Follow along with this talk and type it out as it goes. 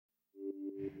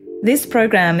This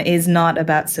program is not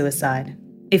about suicide.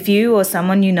 If you or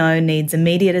someone you know needs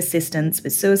immediate assistance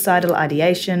with suicidal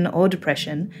ideation or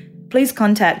depression, please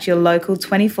contact your local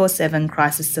 24/7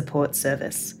 crisis support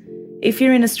service. If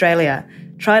you're in Australia,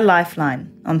 try Lifeline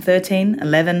on 13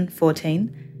 11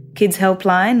 14, Kids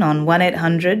Helpline on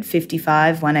 1800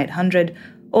 55 1800,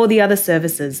 or the other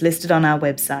services listed on our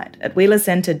website at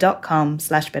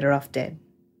wheelercentre.com/betteroffdead.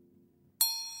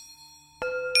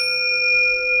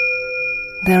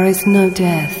 There is no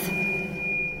death.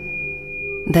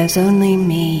 There's only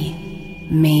me,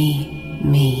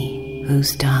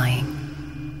 who's dying.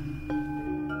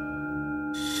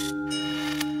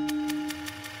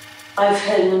 I've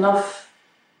had enough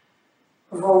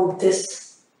of all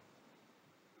this.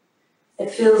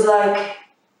 It feels like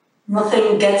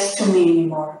nothing gets to me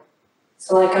anymore.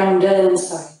 It's like I'm dead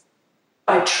inside.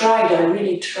 I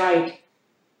really tried.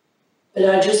 But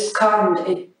I just can't.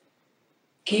 It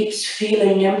keeps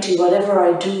feeling empty, whatever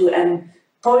I do, and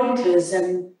pointless.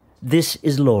 And this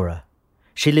is Laura.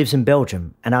 She lives in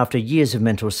Belgium, and after years of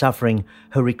mental suffering,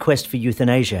 her request for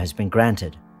euthanasia has been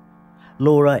granted.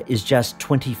 Laura is just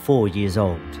 24 years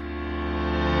old.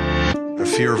 A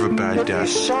fear of a bad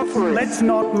death. Let's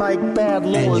not make bad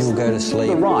laws. And you'll go to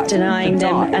sleep. Right. Denying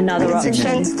them another option.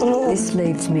 Against the law. This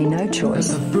leaves me no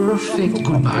choice. A perfect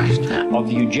goodbye. Of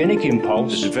the eugenic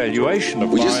impulse, evaluation of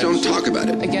We just don't talk about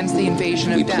it. Against the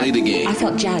invasion of death. We play the game. I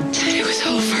felt judged. It was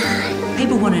over.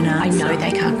 People want to know. I know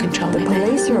they can't control the me.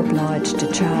 police are obliged to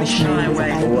charge me.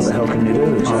 Well, what the hell can you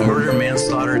do? Murder,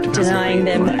 manslaughter, denying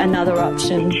them another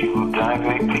option.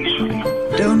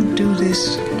 Don't do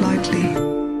this lightly.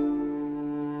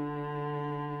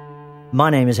 My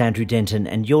name is Andrew Denton,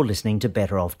 and you're listening to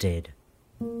Better Off Dead.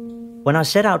 When I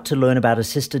set out to learn about a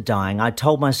sister dying, I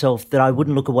told myself that I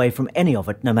wouldn't look away from any of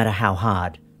it, no matter how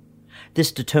hard.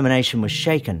 This determination was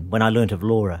shaken when I learnt of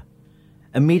Laura.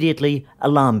 Immediately,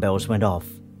 alarm bells went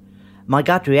off. My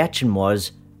gut reaction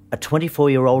was, a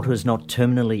 24-year-old who is not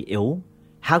terminally ill?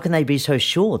 How can they be so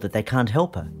sure that they can't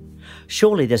help her?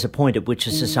 Surely there's a point at which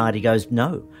a society goes,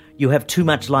 no, you have too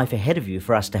much life ahead of you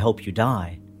for us to help you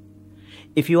die.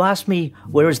 If you ask me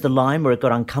where is the line where it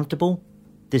got uncomfortable,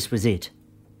 this was it.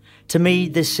 To me,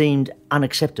 this seemed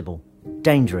unacceptable,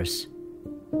 dangerous.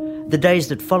 The days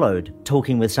that followed,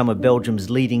 talking with some of Belgium's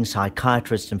leading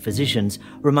psychiatrists and physicians,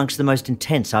 were amongst the most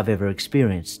intense I've ever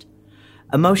experienced.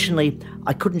 Emotionally,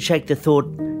 I couldn't shake the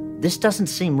thought, this doesn't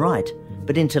seem right,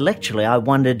 but intellectually I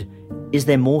wondered, is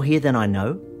there more here than I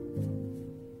know?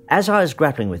 As I was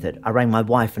grappling with it, I rang my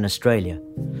wife in Australia.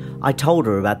 I told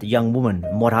her about the young woman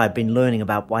and what I had been learning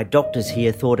about why doctors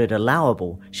here thought it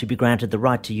allowable she'd be granted the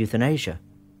right to euthanasia.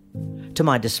 To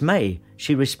my dismay,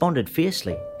 she responded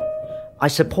fiercely. I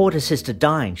support a sister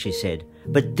dying, she said,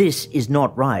 but this is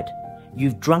not right.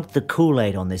 You've drunk the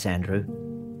Kool-Aid on this, Andrew.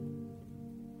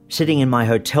 Sitting in my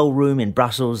hotel room in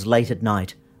Brussels late at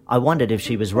night, I wondered if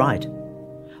she was right.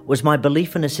 Was my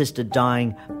belief in a sister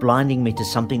dying blinding me to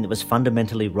something that was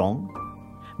fundamentally wrong?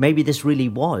 Maybe this really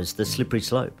was the slippery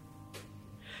slope.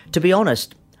 To be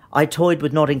honest, I toyed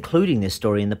with not including this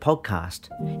story in the podcast.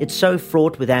 It's so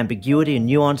fraught with ambiguity and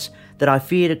nuance that I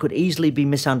feared it could easily be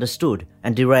misunderstood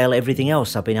and derail everything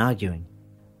else I've been arguing.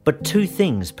 But two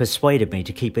things persuaded me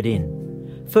to keep it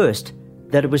in. First,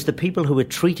 that it was the people who were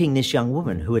treating this young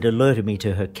woman who had alerted me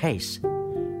to her case.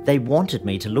 They wanted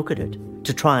me to look at it,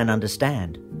 to try and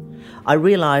understand. I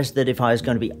realised that if I was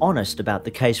going to be honest about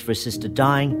the case for a sister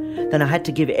dying, then I had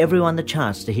to give everyone the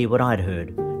chance to hear what I'd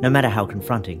heard, no matter how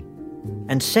confronting.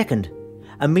 And second,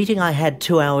 a meeting I had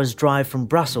 2 hours' drive from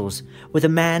Brussels with a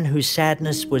man whose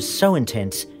sadness was so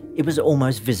intense it was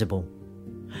almost visible.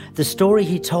 The story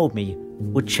he told me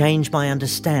would change my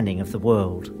understanding of the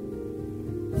world.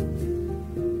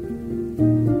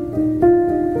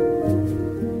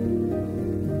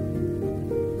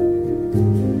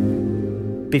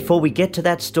 Before we get to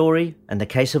that story and the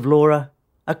case of Laura,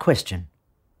 a question.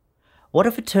 What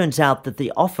if it turns out that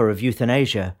the offer of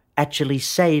euthanasia actually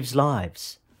saves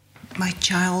lives? My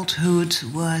childhood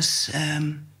was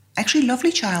actually a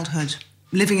lovely childhood.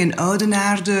 Living in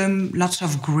Oudenaarde, lots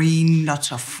of green,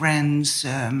 lots of friends,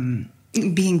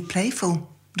 being playful,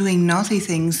 doing naughty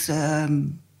things,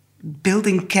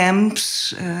 building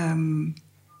camps,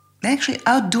 actually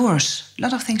outdoors, a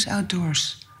lot of things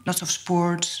outdoors, lots of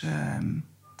sports,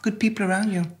 good people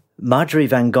around you. Marjorie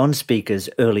van Gonspieker's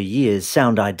early years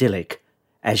sound idyllic.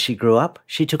 As she grew up,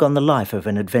 she took on the life of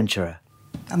an adventurer.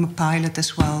 I'm a pilot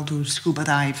as well, do scuba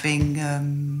diving,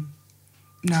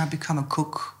 now I become a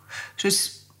cook. So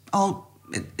it's all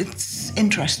it's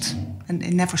interest, and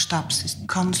it never stops. It's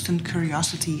constant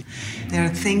curiosity. There are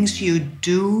things you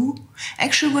do,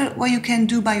 actually, what you can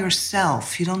do by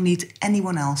yourself. You don't need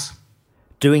anyone else.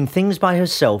 Doing things by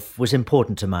herself was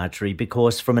important to Marjorie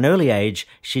because from an early age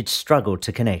she'd struggled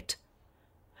to connect.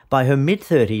 By her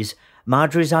mid-30s,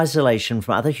 Marjorie's isolation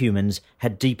from other humans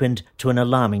had deepened to an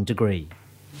alarming degree.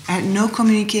 I had no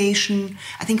communication,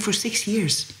 I think, for 6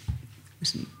 years.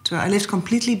 So I lived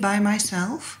completely by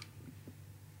myself.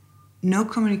 No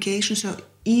communication, so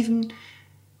even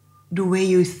the way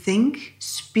you think,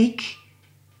 speak,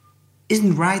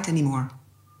 isn't right anymore,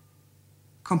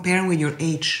 comparing with your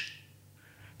age.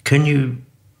 Can you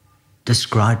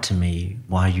describe to me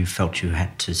why you felt you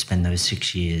had to spend those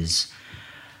 6 years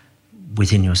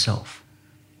within yourself?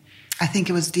 I think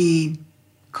it was the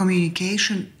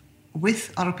communication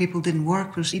with other people didn't work,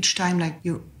 because each time like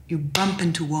you bump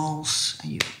into walls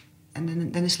and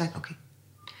then it's like, okay,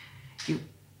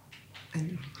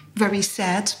 and very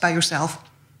sad by yourself.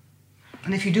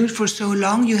 And if you do it for so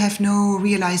long, you have no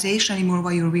realization anymore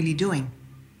what you're really doing.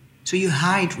 So you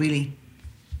hide, really.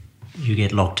 You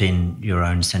get locked in your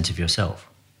own sense of yourself.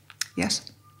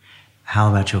 Yes. How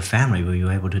about your family? Were you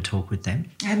able to talk with them?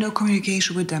 I had no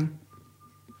communication with them.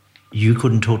 You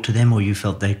couldn't talk to them, or you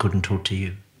felt they couldn't talk to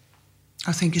you?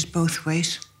 I think it's both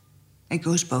ways. It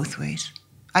goes both ways.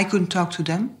 I couldn't talk to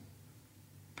them.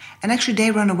 And actually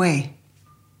they run away.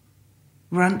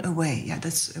 Run away. Yeah,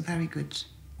 that's a very good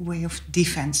way of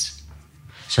defense.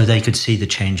 So they could see the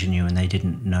change in you and they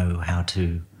didn't know how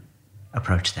to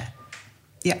approach that?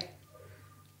 Yeah.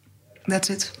 That's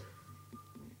it.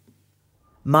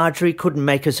 Marjorie couldn't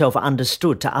make herself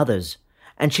understood to others,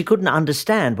 and she couldn't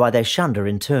understand why they shunned her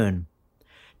in turn.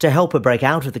 To help her break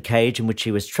out of the cage in which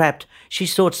she was trapped, she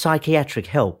sought psychiatric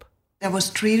help. I was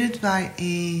treated by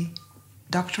a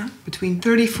doctor between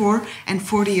 34 and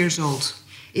 40 years old.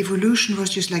 Evolution was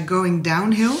just like going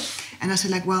downhill. And I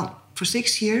said, like, well, for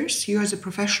 6 years, you as a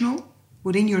professional,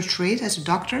 within your trade as a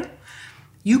doctor,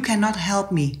 you cannot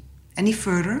help me any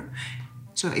further.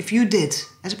 So if you did,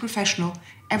 as a professional,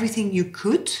 everything you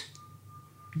could,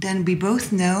 then we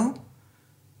both know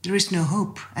there is no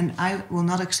hope, and I will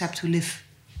not accept to live.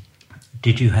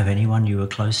 Did you have anyone you were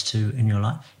close to in your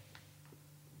life?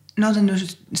 Not in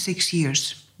those 6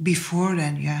 years. Before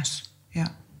then, yes. Yeah.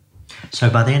 So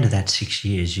by the end of that 6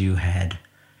 years, you had,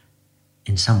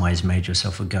 in some ways, made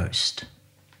yourself a ghost.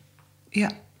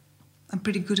 Yeah, I'm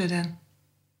pretty good at that.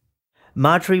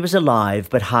 Marjorie was alive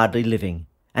but hardly living,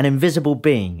 an invisible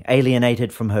being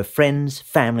alienated from her friends,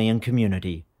 family and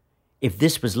community. If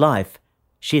this was life,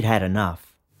 she'd had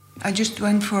enough. I just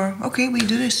went for, okay, we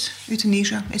do this,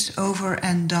 euthanasia, it's over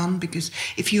and done. Because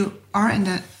if you are in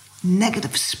a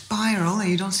negative spiral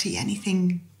and you don't see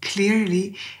anything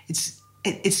clearly,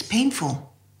 it's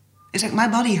painful. It's like my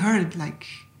body hurt, like,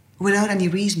 without any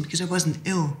reason, because I wasn't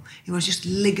ill. It was just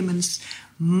ligaments,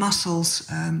 muscles,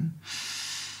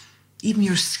 even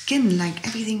your skin, like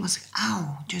everything was,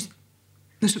 ow, just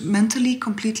mentally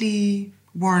completely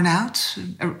worn out,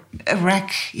 a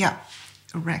wreck, yeah,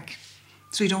 a wreck.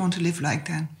 So you don't want to live like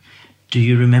that. Do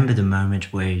you remember the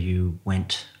moment where you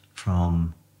went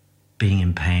from being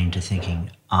in pain to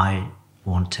thinking, I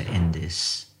want to end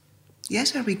this?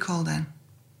 Yes, I recall that.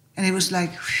 And it was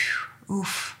like, whew,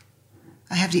 oof,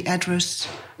 I have the address,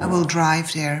 I will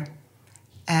drive there,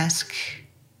 ask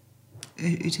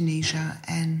euthanasia,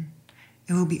 and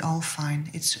it will be all fine,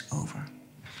 it's over.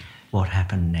 What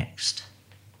happened next?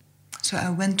 So I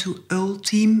went to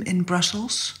Ultiem in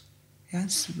Brussels.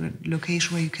 Yes, the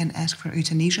location where you can ask for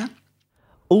euthanasia.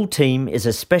 Ultiem is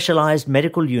a specialised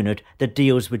medical unit that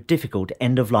deals with difficult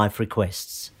end-of-life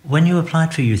requests. When you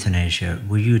applied for euthanasia,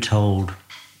 were you told,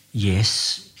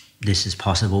 yes, this is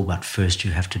possible, but first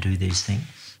you have to do these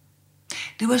things?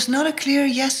 There was not a clear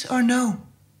yes or no.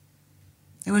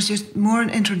 It was just more an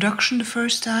introduction the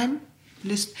first time.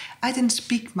 I didn't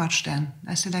speak much then.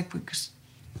 I said, like, because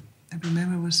I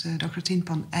remember it was Dr.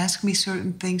 Tienpan asked me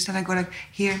certain things, and I go like,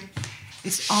 here,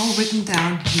 it's all written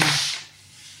down here.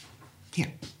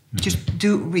 Here, just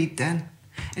do read then.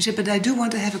 I said, but I do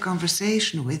want to have a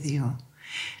conversation with you.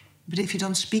 But if you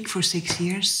don't speak for 6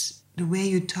 years, the way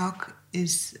you talk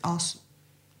is also,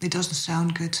 it doesn't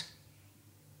sound good.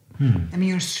 I mean,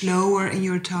 you're slower in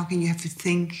your talking, you have to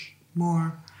think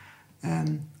more.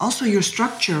 Also, your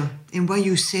structure in what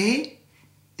you say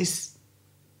is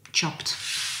chopped.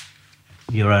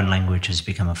 Your own language has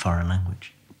become a foreign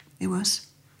language. It was,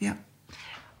 yeah.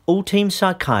 Ultiem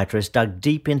psychiatrist dug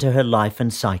deep into her life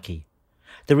and psyche.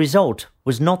 The result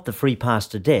was not the free pass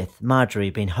to death Marjorie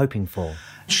had been hoping for.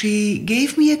 She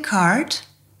gave me a card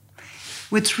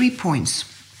with 3 points.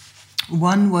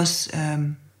 One was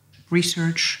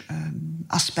research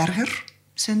Asperger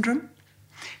syndrome.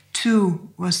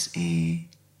 2 was a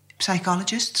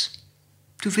psychologist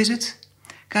to visit,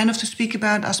 kind of to speak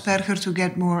about Asperger to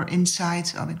get more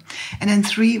insight of it. And then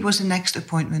 3 was the next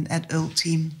appointment at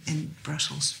Ultiem in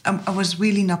Brussels. I was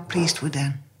really not pleased with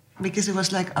that, because it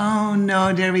was like, oh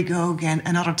no, there we go again,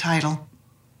 another title.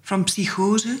 From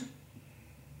psychose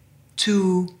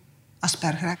to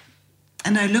Asperger.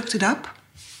 And I looked it up.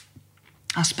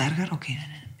 Asperger, okay,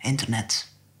 internet,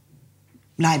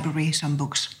 library, some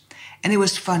books. And it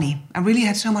was funny. I really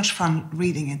had so much fun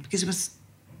reading it, because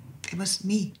it was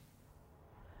me.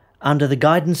 Under the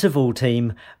guidance of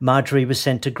Ultiem, Marjorie was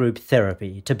sent to group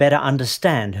therapy to better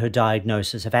understand her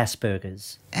diagnosis of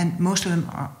Asperger's. And most of them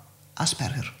are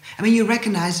Asperger. I mean, you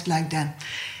recognize it like that.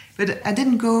 But I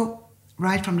didn't go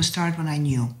right from the start when I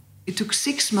knew. It took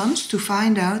 6 months to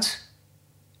find out,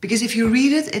 because if you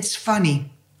read it, it's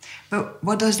funny. But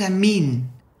what does that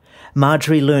mean?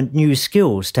 Marjorie learnt new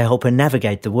skills to help her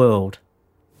navigate the world.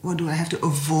 What do I have to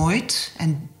avoid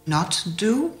and not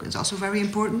do? It's also very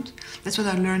important. That's what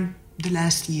I learned the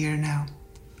last year now.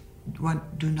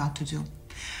 What do not to do.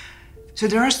 So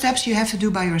there are steps you have to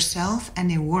do by yourself, and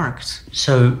they worked.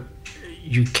 So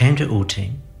you came to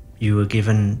Ultiem, you were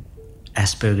given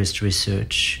Asperger's to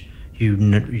research,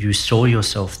 you saw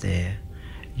yourself there,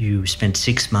 you spent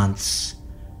 6 months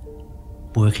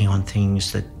working on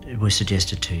things that were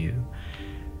suggested to you.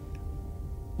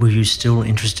 Were you still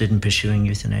interested in pursuing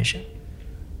euthanasia?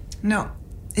 No.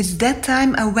 It's that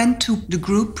time I went to the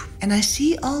group and I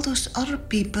see all those other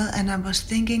people and I was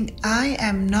thinking, I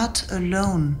am not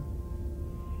alone.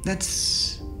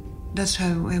 That's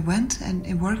how it went, and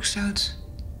it works out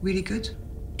really good.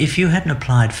 If you hadn't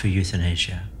applied for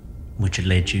euthanasia, which had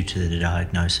led you to the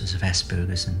diagnosis of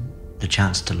Asperger's and the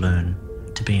chance to learn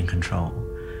to be in control,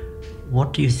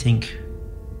 what do you think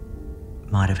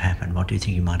might have happened? What do you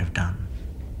think you might have done?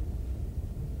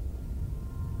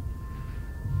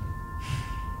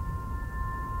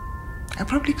 I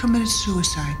probably committed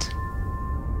suicide.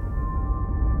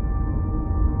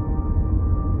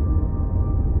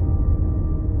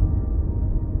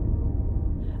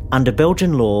 Under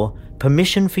Belgian law,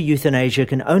 permission for euthanasia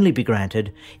can only be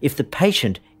granted if the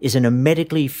patient is in a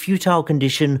medically futile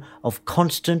condition of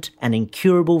constant and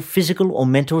incurable physical or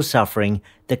mental suffering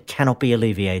that cannot be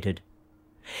alleviated.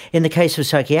 In the case of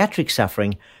psychiatric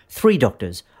suffering, 3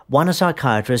 doctors, 1 a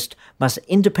psychiatrist, must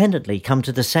independently come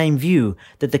to the same view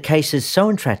that the case is so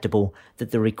intractable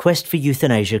that the request for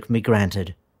euthanasia can be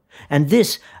granted. And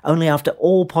this only after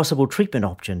all possible treatment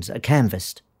options are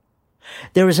canvassed.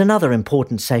 There is another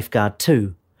important safeguard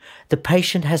too. The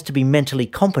patient has to be mentally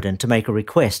competent to make a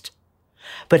request.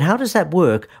 But how does that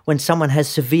work when someone has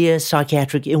severe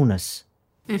psychiatric illness?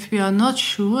 If we are not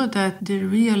sure that they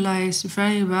realize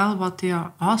very well what they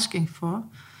are asking for,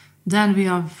 then we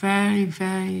are very,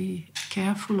 very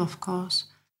careful, of course.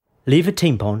 Lieve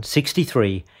Timpon,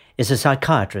 63, is a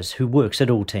psychiatrist who works at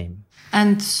Ultiem.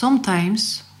 And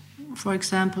sometimes, for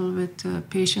example, with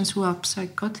patients who are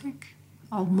psychotic,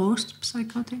 almost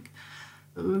psychotic,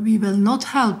 we will not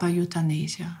help by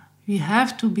euthanasia. We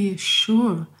have to be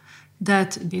sure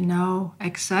that they know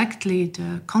exactly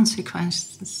the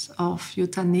consequences of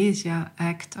Euthanasia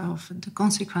Act, of the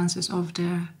consequences of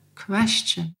their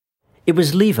question. It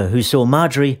was Lieve who saw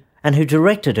Marjorie and who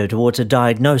directed her towards a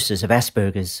diagnosis of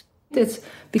Asperger's. It's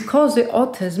because the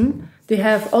autism, they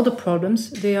have other problems.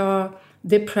 They are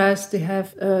depressed, they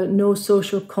have no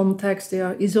social contacts, they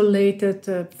are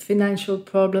isolated, financial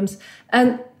problems.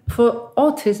 And for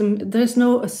autism, there's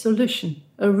no solution,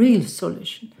 a real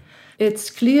solution.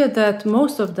 It's clear that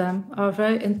most of them are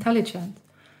very intelligent.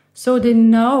 So they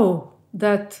know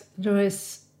that there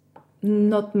is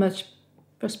not much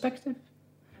perspective.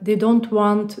 They don't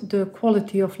want the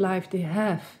quality of life they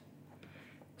have.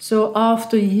 So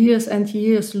after years and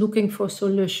years looking for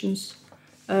solutions,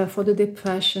 for the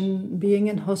depression, being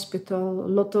in hospital, a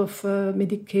lot of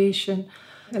medication,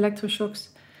 electroshocks,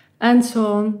 and so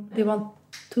on, they want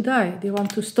to die. They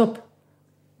want to stop.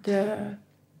 They're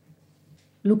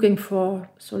looking for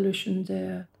solutions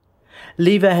there.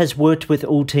 Lieve has worked with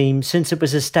Ultiem since it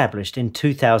was established in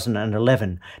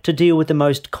 2011 to deal with the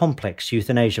most complex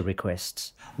euthanasia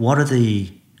requests. What are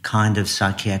the kind of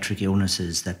psychiatric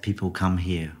illnesses that people come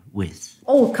here with?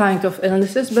 All kinds of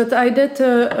illnesses, but I did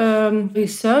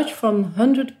research from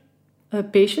 100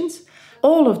 patients.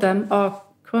 All of them are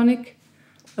chronic,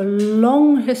 a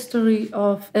long history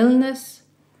of illness,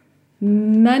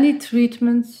 many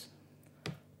treatments.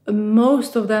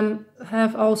 Most of them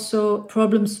have also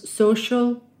problems,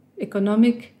 social,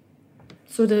 economic.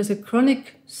 So there's a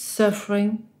chronic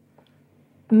suffering.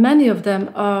 many of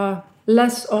them are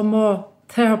less or more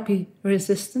therapy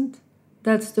resistant.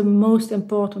 That's the most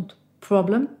important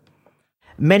problem.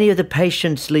 Many of the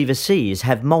patients leave overseas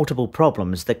have multiple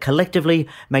problems that collectively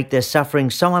make their suffering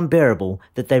so unbearable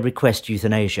that they request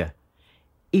euthanasia.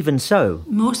 Even so,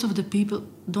 most of the people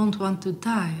don't want to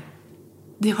die.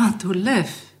 They want to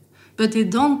live, but they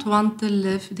don't want the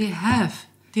life they have.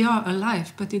 They are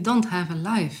alive, but they don't have a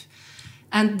life.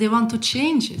 And they want to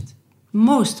change it,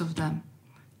 most of them.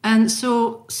 And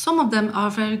so some of them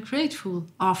are very grateful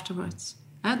afterwards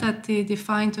that they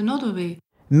find another way.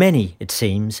 Many, it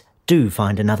seems, do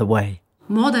find another way.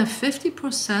 More than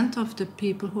 50% of the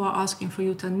people who are asking for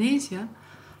euthanasia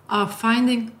are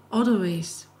finding other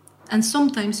ways. And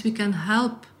sometimes we can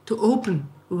help to open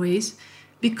ways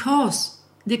because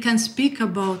they can speak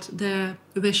about their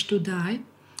wish to die.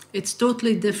 It's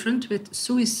totally different with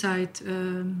suicide,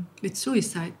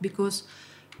 because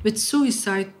with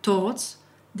suicide thoughts,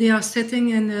 they are sitting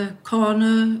in a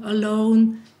corner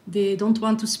alone. They don't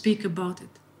want to speak about it.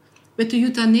 With the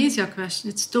euthanasia question,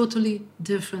 it's totally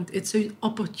different. It's an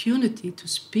opportunity to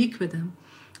speak with them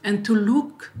and to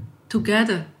look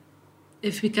together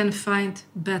if we can find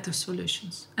better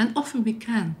solutions. And often we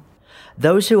can.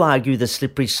 Those who argue the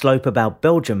slippery slope about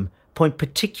Belgium point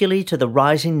particularly to the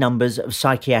rising numbers of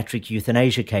psychiatric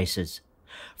euthanasia cases,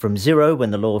 from 0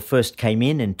 when the law first came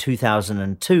in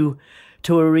 2002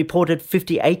 to a reported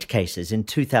 58 cases in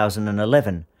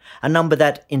 2011, a number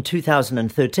that in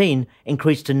 2013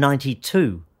 increased to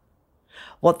 92.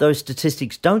 What those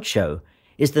statistics don't show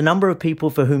is the number of people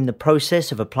for whom the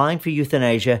process of applying for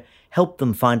euthanasia helped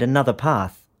them find another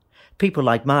path. People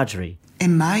like Marjorie.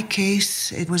 In my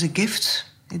case, it was a gift.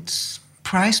 It's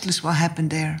priceless what happened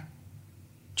there.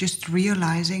 Just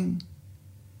realizing,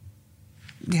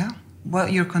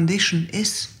 what your condition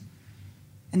is.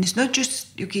 And it's not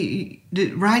just, okay,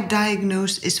 the right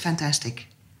diagnosis is fantastic.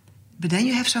 But then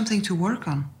you have something to work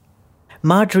on.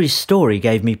 Marjorie's story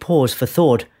gave me pause for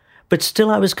thought, but still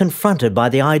I was confronted by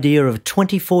the idea of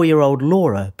 24-year-old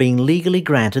Laura being legally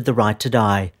granted the right to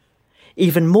die.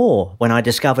 Even more when I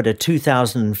discovered a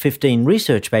 2015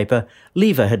 research paper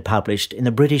Lever had published in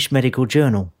the British Medical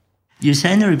Journal. You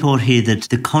say in the report here that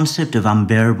the concept of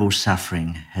unbearable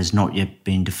suffering has not yet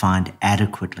been defined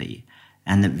adequately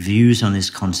and that views on this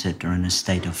concept are in a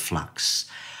state of flux.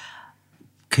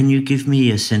 Can you give me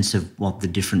a sense of what the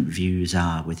different views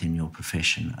are within your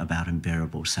profession about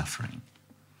unbearable suffering?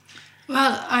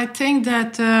 Well, I think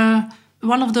that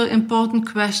one of the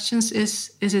important questions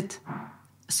is it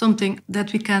something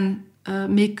that we can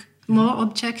make more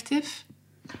objective?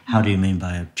 How do you mean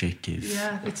by objective?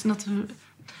 Yeah, it's not...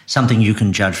 Something you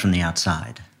can judge from the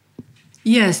outside?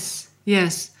 Yes.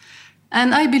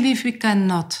 And I believe we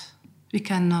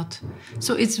cannot.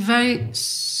 So it's very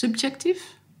subjective.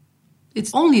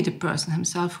 It's only the person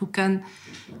himself who can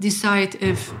decide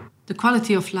if the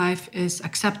quality of life is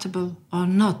acceptable or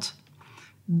not.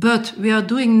 But we are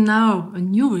doing now a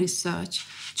new research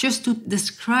just to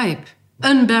describe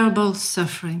unbearable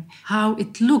suffering, how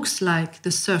it looks like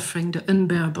the suffering, the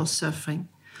unbearable suffering.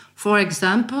 For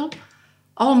example,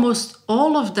 almost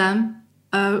all of them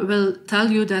will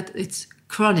tell you that it's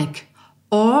chronic,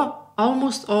 or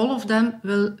almost all of them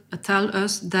will tell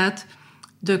us that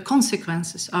the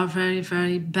consequences are very,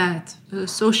 very bad,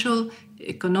 social,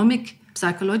 economic,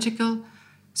 psychological.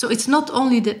 So it's not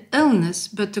only the illness,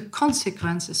 but the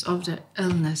consequences of the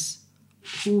illness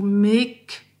who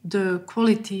make the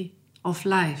quality of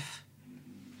life.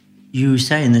 You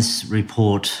say in this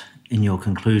report, in your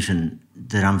conclusion,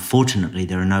 that unfortunately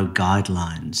there are no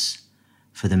guidelines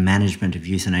for the management of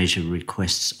euthanasia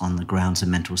requests on the grounds of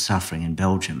mental suffering in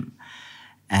Belgium,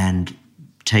 and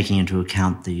taking into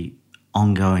account the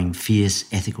ongoing fierce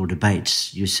ethical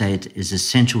debates, you say it is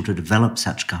essential to develop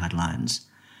such guidelines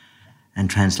and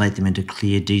translate them into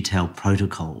clear, detailed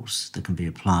protocols that can be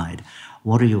applied.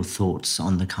 What are your thoughts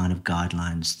on the kind of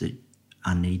guidelines that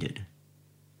are needed?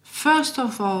 First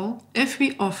of all, if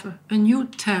we offer a new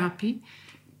therapy,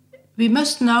 we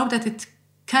must know that it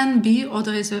can be, or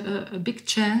there is a big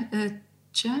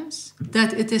chance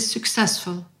that it is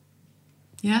successful.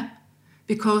 Yeah?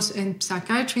 Because in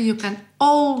psychiatry you can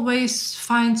always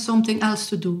find something else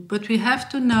to do. But we have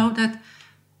to know that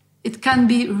it can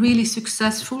be really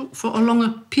successful for a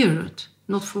longer period.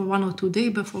 Not for 1 or 2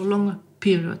 days, but for a longer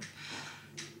period.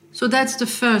 So that's the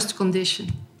first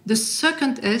condition. The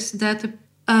second is that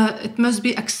it must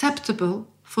be acceptable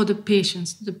for the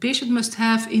patients. The patient must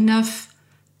have enough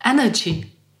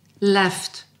energy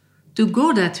left to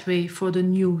go that way for the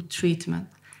new treatment.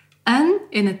 And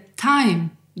in a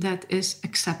time that is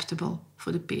acceptable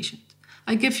for the patient.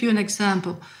 I give you an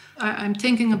example. I'm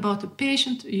thinking about a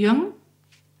patient, young,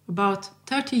 about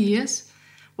 30 years,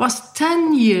 was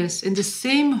 10 years in the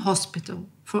same hospital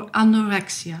for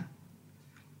anorexia.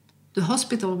 The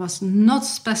hospital was not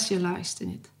specialized in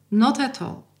it, not at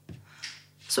all.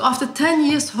 So after 10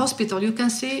 years hospital, you can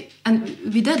say, and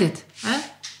we did it.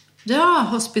 There are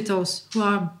hospitals who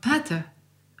are better,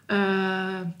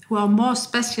 who are more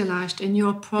specialized in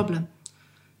your problem.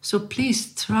 So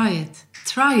please try it.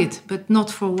 Try it, but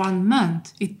not for 1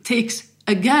 month. It takes,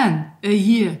 again, a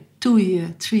year, 2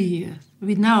 years, 3 years.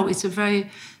 We know it's a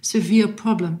very severe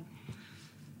problem.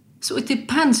 So it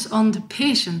depends on the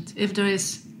patient if there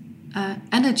is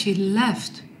energy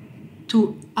left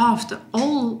to, after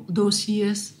all those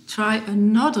years, try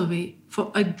another way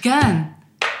for again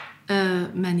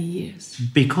many years.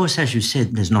 Because, as you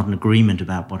said, there's not an agreement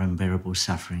about what unbearable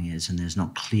suffering is, and there's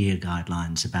not clear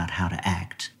guidelines about how to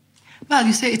act. Well,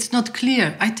 you say it's not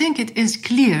clear. I think it is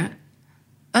clear.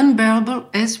 Unbearable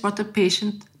is what the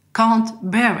patient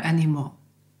can't bear anymore.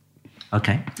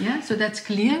 Okay. Yeah, so that's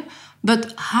clear.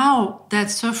 But how that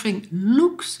suffering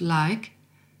looks like,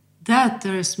 that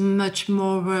there is much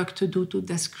more work to do to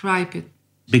describe it.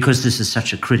 Because this is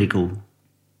such a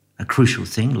crucial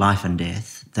thing, life and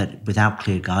death, that without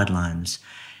clear guidelines,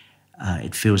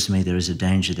 it feels to me there is a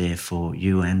danger there for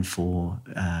you and for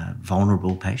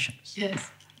vulnerable patients.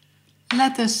 Yes.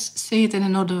 Let us say it in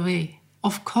another way.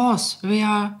 Of course, we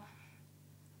are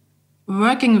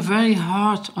working very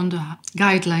hard on the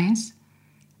guidelines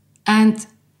and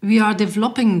we are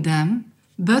developing them,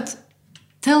 but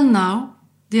till now,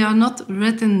 they are not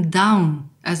written down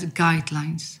as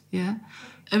guidelines. Yeah?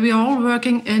 And we are all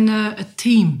working in a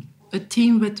team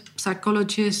with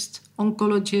psychologists,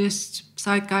 oncologists,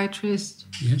 psychiatrists,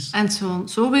 yes, and so on.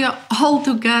 So we are all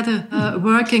together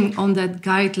working on that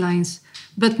guidelines,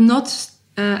 but not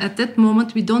at that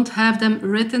moment, we don't have them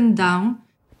written down.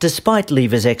 Despite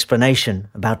Lever's explanation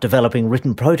about developing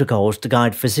written protocols to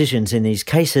guide physicians in these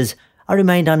cases, I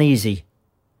remained uneasy.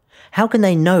 How can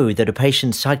they know that a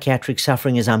patient's psychiatric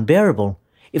suffering is unbearable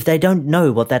if they don't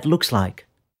know what that looks like?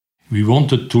 We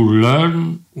wanted to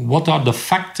learn what are the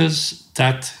factors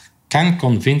that can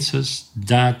convince us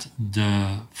that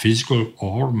the physical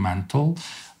or mental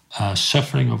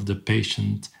suffering of the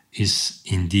patient is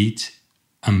indeed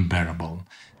unbearable.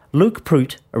 Luc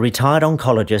Prout, a retired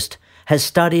oncologist, has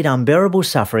studied unbearable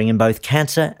suffering in both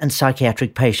cancer and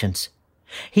psychiatric patients.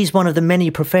 He's one of the many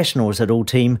professionals at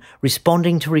Ultime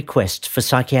responding to requests for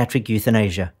psychiatric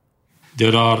euthanasia.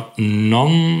 There are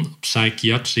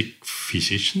non-psychiatric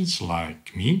physicians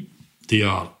like me. They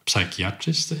are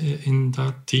psychiatrists in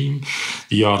that team.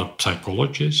 They are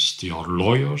psychologists, they are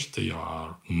lawyers, they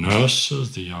are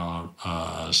nurses, they are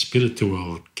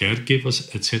spiritual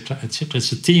caregivers, etc., etc.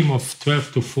 It's a team of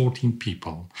 12 to 14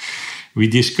 people. We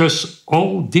discuss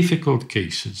all difficult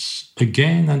cases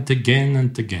again and again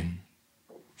and again.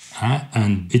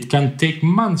 And it can take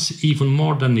months, even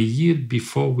more than a year,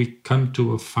 before we come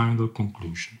to a final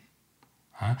conclusion.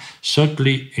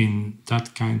 Certainly in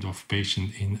that kind of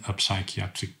patient, in a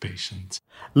psychiatric patient.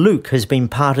 Luc has been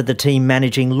part of the team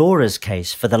managing Laura's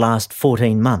case for the last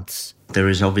 14 months. There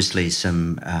is obviously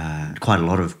quite a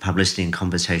lot of publicity and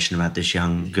conversation about this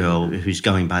young girl who's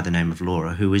going by the name of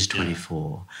Laura, who is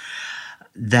 24.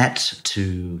 That,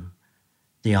 to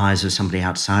the eyes of somebody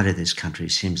outside of this country,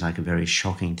 seems like a very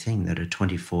shocking thing, that a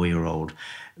 24-year-old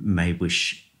may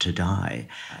wish to die,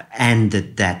 and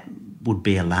that would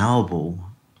be allowable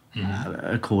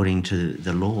according to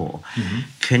the law. Mm-hmm.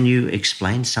 Can you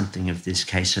explain something of this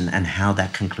case and how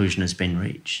that conclusion has been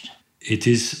reached? It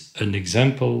is an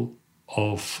example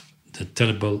of the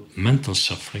terrible mental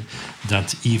suffering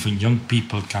that even young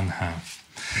people can have.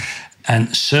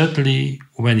 And certainly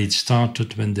when it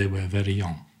started when they were very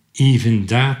young. Even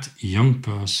that young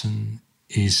person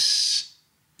is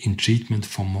in treatment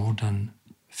for more than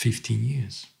 15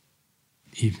 years.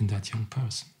 Even that young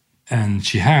person. And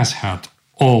she has had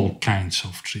all kinds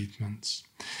of treatments.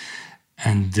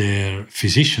 And their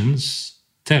physicians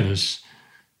tell us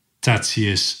that she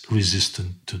is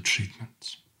resistant to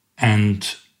treatment.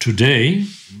 And today,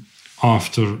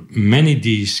 after many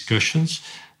discussions,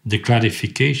 the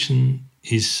clarification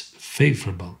is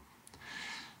favorable.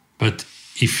 But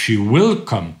if she will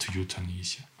come to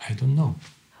euthanasia, I don't know.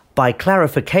 By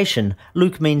clarification,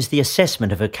 Luc means the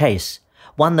assessment of her case,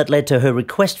 one that led to her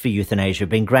request for euthanasia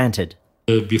being granted.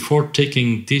 Before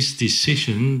taking this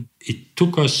decision, it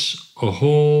took us a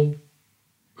whole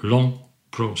long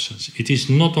process. It is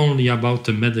not only about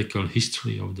the medical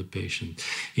history of the patient,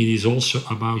 it is also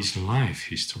about his life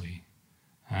history.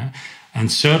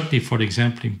 And certainly, for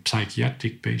example, in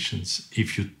psychiatric patients,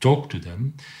 if you talk to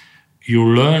them, you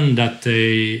learn that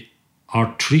they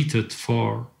are treated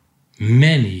for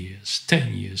many years,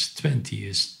 10 years, 20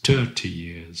 years, 30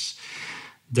 years,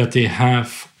 that they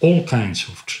have all kinds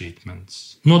of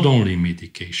treatments, not only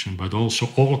medication, but also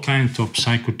all kinds of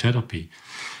psychotherapy.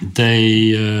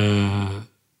 They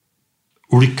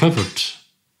recovered,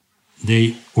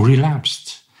 they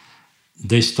relapsed,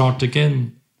 they start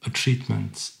again a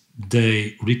treatment,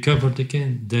 they recovered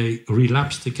again, they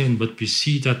relapsed again, but we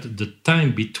see that the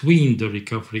time between the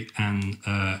recovery and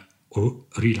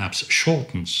relapse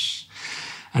shortens.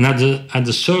 And at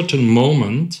a certain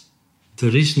moment,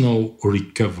 there is no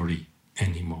recovery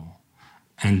anymore.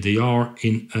 And they are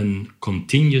in a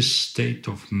continuous state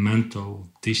of mental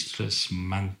distress,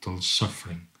 mental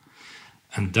suffering.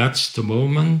 And that's the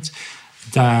moment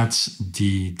that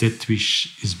the death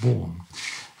wish is born.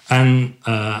 And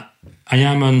I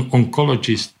am an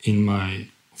oncologist in my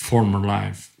former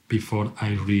life before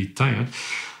I retired.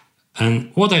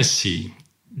 And what I see,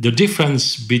 the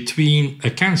difference between a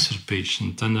cancer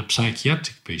patient and a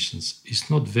psychiatric patient is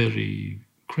not very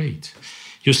great.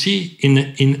 You see,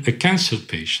 in a cancer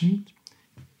patient,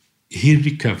 he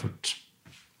recovered,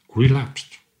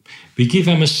 relapsed. We give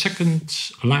him a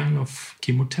second line of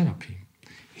chemotherapy.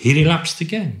 He relapsed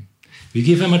again. We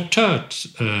give him a third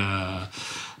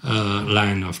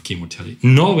line of chemotherapy,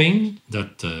 knowing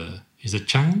that is a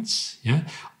chance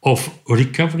of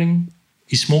recovering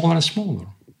is smaller and smaller.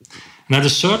 And at a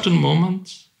certain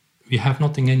moment, we have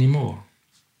nothing anymore.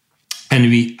 And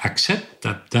we accept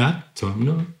that that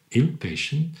terminal ill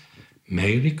patient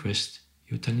may request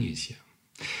euthanasia.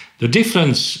 The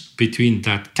difference between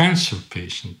that cancer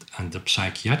patient and the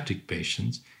psychiatric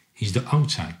patient is the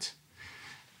outside.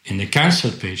 In a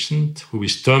cancer patient who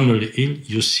is terminally ill,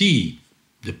 you see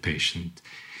the patient.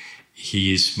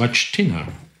 He is much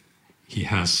thinner. He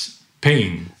has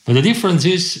pain. But the difference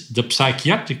is the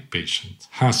psychiatric patient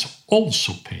has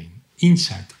also pain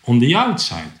inside. On the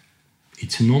outside,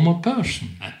 it's a normal person.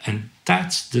 And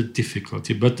that's the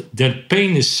difficulty. But their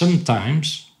pain is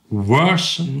sometimes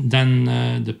worse than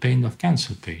the pain of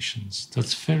cancer patients.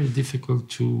 That's very difficult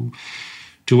to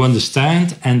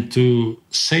understand and to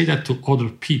say that to other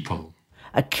people.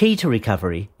 A key to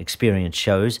recovery, experience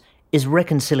shows, is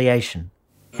reconciliation.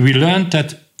 We learned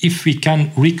that if we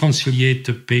can reconciliate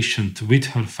the patient with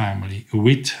her family,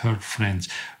 with her friends,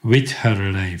 with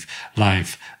her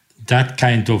life, that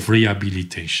kind of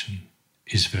rehabilitation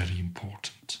is very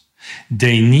important.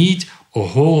 They need a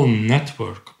whole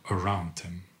network around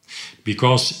them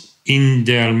because in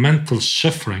their mental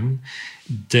suffering,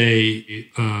 they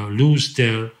lose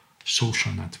their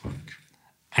social network.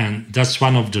 And that's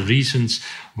one of the reasons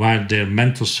why their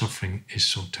mental suffering is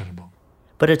so terrible.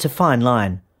 But it's a fine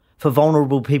line. For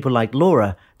vulnerable people like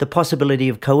Laura, the possibility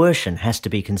of coercion has to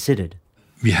be considered.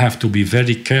 We have to be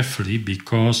very carefully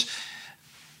because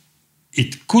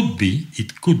it could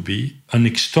be an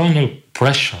external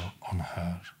pressure on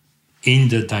her in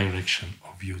the direction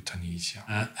of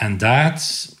euthanasia. And that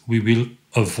we will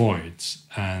avoid.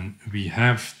 And we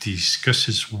have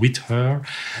discussions with her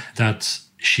that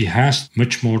she has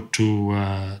much more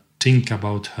to think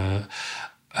about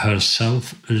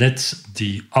herself. Let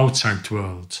the outside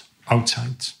world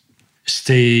outside.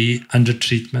 Stay under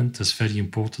treatment, that's very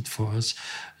important for us,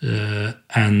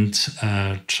 and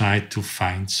try to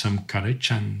find some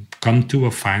courage and come to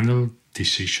a final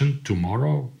decision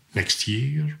tomorrow, next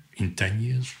year, in 10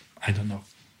 years, I don't know.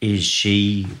 Is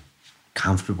she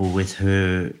comfortable with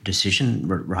her decision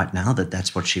right now that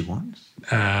that's what she wants?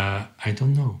 I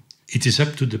don't know. It is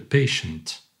up to the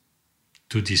patient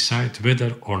to decide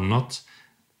whether or not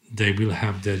they will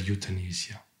have their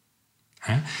euthanasia.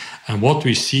 And what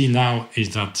we see now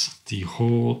is that the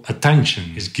whole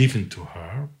attention is given to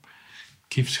her,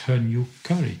 gives her new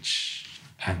courage.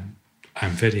 And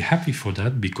I'm very happy for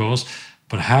that because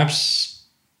perhaps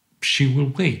she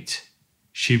will wait.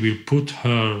 She will put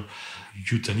her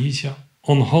euthanasia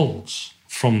on hold.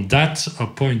 From that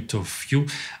point of view,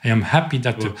 I am happy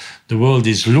that the world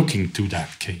is looking to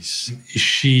that case.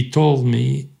 She told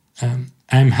me,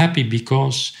 I'm happy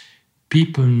because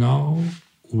people now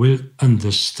will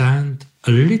understand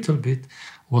a little bit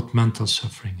what mental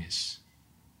suffering is.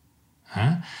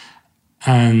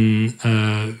 And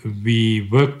we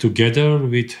work together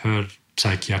with her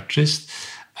psychiatrist,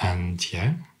 and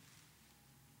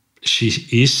she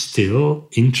is still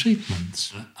in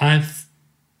treatment. I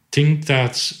think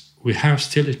that we have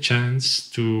still a chance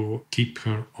to keep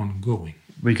her ongoing.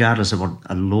 Regardless of what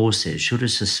a law says, should a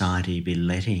society be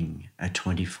letting a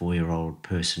 24-year-old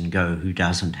person go who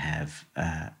doesn't have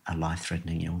a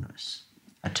life-threatening illness,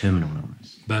 a terminal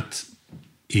illness? But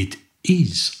it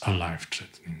is a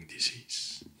life-threatening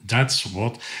disease. That's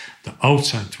what the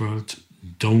outside world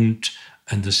don't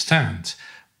understand.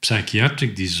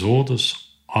 Psychiatric disorders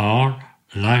are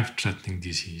life-threatening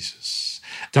diseases.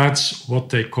 That's what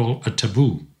they call a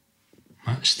taboo,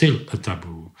 still a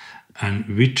taboo. And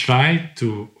we try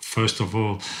to, first of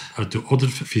all, to other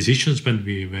physicians when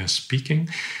we were speaking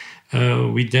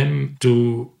with them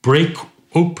to break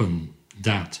open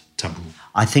that taboo.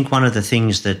 I think one of the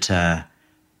things that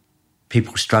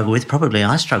people struggle with, probably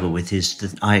I struggle with, is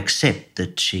that I accept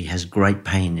that she has great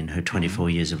pain in her 24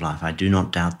 years of life. I do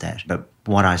not doubt that. But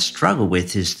what I struggle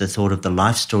with is the thought of the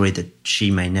life story that she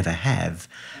may never have,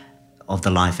 of the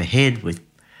life ahead with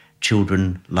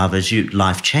children, lovers,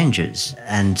 life changes.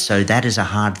 And so that is a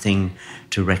hard thing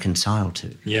to reconcile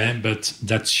to. Yeah, but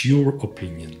that's your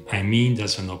opinion. I mean,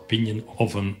 that's an opinion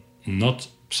of a not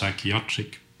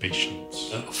psychiatric patient.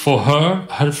 For her,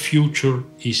 her future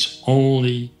is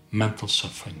only mental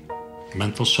suffering.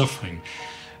 Mental suffering.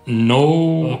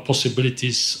 No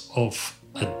possibilities of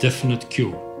a definite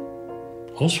cure.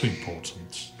 Also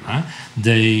important.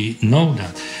 They know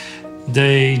that.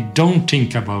 They don't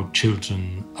think about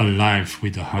children alive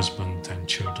with a husband and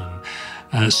children.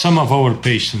 Some of our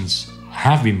patients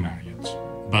have been married,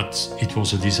 but it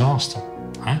was a disaster.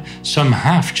 Some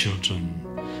have children,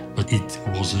 but it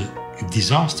was a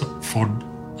disaster for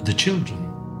the children.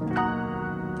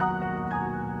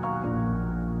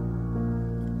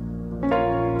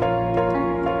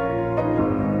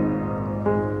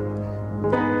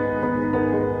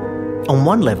 On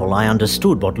one level, I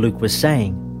understood what Luc was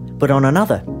saying, but on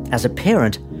another, as a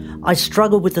parent, I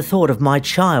struggled with the thought of my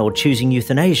child choosing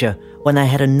euthanasia when they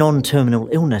had a non-terminal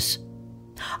illness.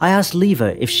 I asked Lieve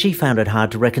if she found it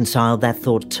hard to reconcile that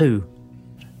thought too.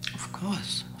 Of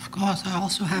course, I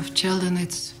also have children.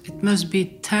 It must be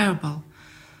terrible.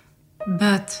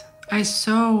 But I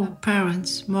saw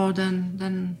parents more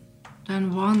than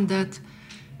one that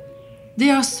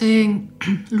they are saying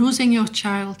losing your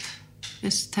child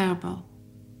is terrible.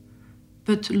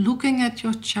 But looking at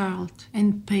your child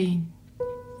in pain,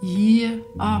 year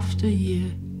after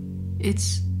year,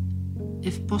 it's,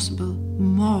 if possible,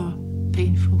 more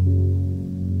painful.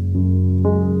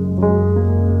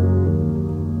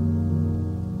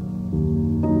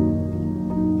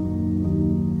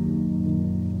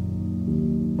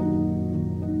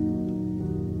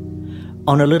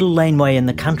 On a little laneway in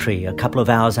the country, a couple of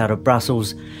hours out of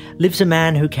Brussels, lives a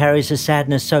man who carries a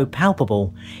sadness so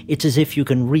palpable, it's as if you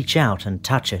can reach out and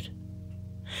touch it.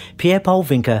 Pierre-Paul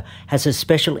Vincker has a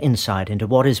special insight into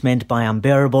what is meant by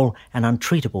unbearable and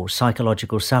untreatable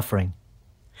psychological suffering.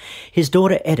 His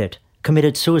daughter Edith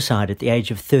committed suicide at the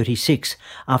age of 36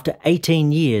 after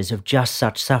 18 years of just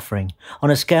such suffering,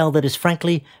 on a scale that is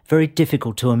frankly very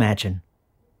difficult to imagine.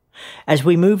 As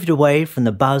we moved away from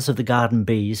the buzz of the garden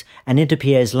bees and into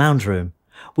Pierre's lounge room,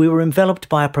 we were enveloped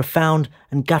by a profound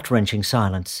and gut-wrenching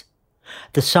silence.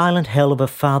 The silent hell of a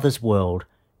father's world,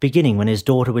 beginning when his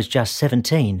daughter was just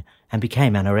 17 and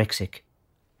became anorexic.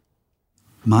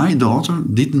 My daughter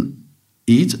didn't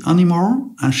eat anymore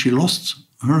and she lost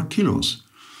her kilos.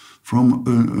 From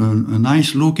a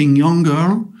nice-looking young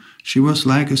girl, she was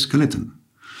like a skeleton.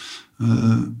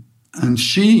 And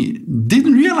she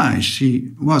didn't realize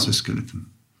she was a skeleton.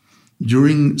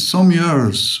 During some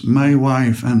years, my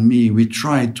wife and me, we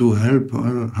tried to help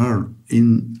her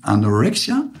in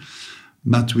anorexia,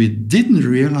 but we didn't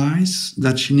realize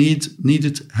that she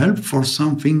needed help for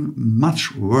something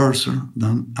much worse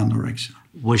than anorexia.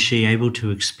 Was she able to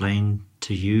explain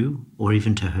to you or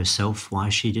even to herself why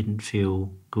she didn't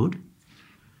feel good?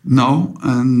 No,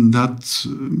 and that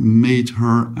made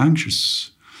her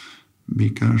anxious,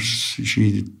 because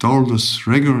she told us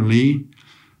regularly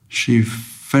she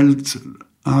felt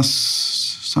as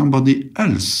somebody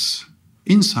else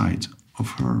inside of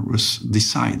her was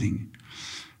deciding.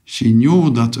 She knew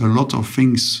that a lot of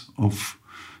things of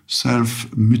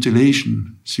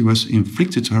self-mutilation she was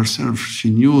inflicted herself, she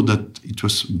knew that it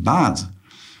was bad,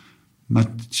 but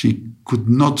she could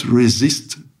not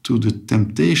resist to the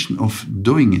temptation of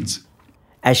doing it.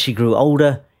 As she grew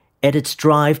older, Edith's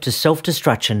drive to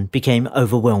self-destruction became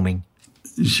overwhelming.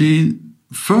 She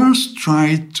first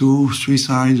tried to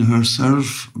suicide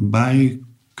herself by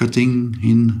cutting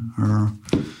in her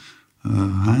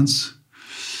hands.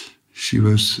 She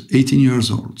was 18 years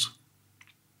old.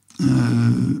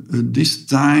 At this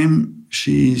time,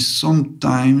 she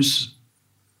sometimes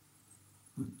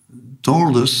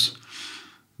told us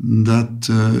that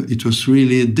it was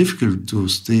really difficult to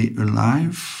stay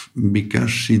alive because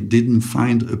she didn't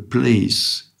find a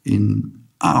place in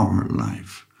our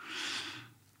life.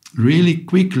 Really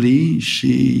quickly,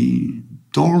 she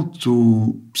told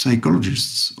to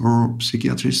psychologists or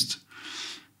psychiatrists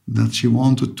that she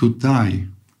wanted to die.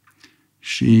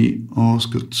 She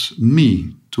asked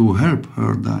me to help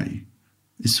her die.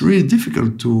 It's really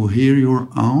difficult to hear your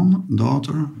own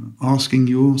daughter asking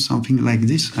you something like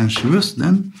this, and she was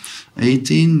then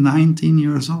 18, 19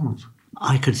 years old.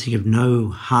 I could think of no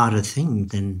harder thing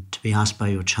than to be asked by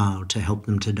your child to help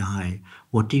them to die.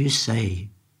 What do you say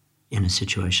in a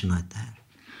situation like that?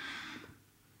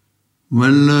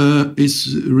 Well,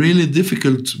 it's really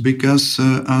difficult because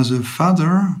as a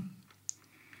father,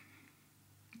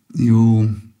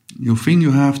 you think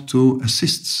you have to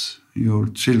assist your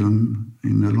children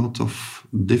in a lot of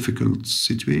difficult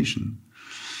situations.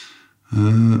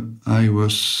 I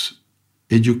was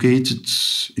educated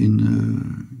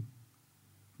in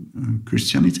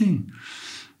Christianity,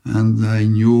 and I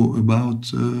knew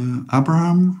about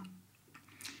Abraham,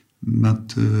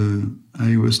 but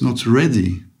I was not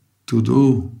ready to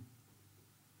do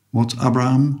what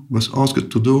Abraham was asked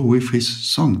to do with his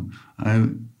son. I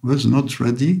was not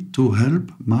ready to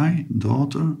help my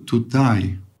daughter to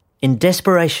die. In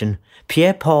desperation,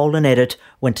 Pierre, Paul and Edith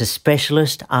went to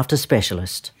specialist after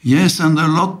specialist. Yes, and a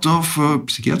lot of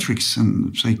psychiatrists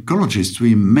and psychologists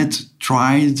we met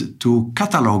tried to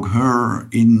catalogue her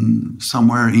in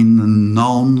somewhere in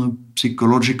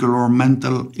non-psychological or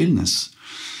mental illness.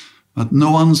 But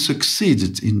no one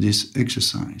succeeded in this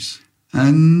exercise.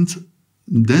 And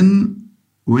then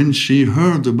when she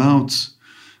heard about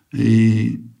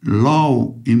a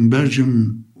law in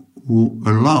Belgium who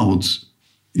allowed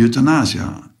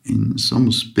euthanasia in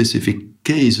some specific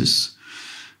cases,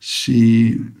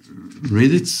 she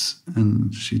read it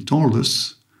and she told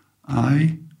us,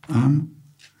 I am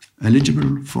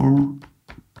eligible for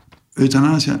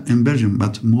euthanasia in Belgium,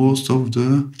 but most of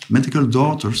the medical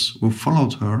doctors who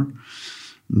followed her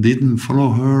didn't follow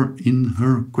her in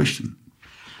her question.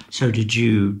 So did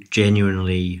you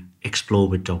genuinely explore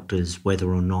with doctors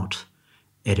whether or not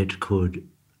Edith could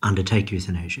undertake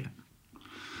euthanasia?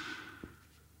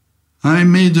 I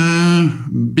made a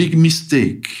big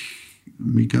mistake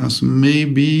because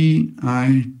maybe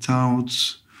I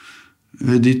thought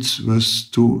Edith was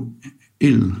too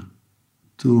ill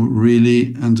to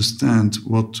really understand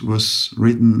what was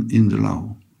written in the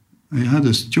law. I had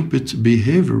a stupid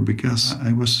behavior because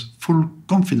I was full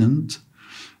confident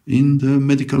in the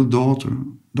medical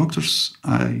doctors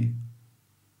I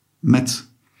met.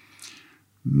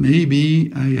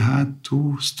 Maybe I had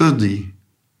to study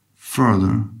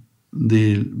further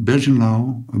the Belgian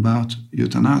law about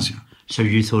euthanasia. So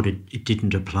you thought it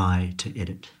didn't apply to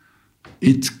Edith?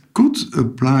 It could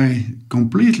apply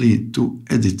completely to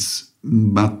Edith,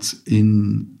 but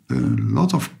in a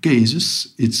lot of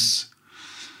cases it's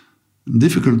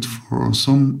difficult for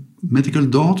some medical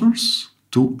doctors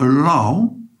to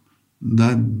allow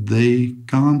that they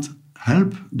can't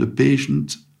help the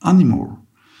patient anymore.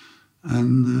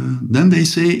 And then they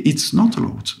say it's not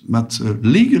allowed. But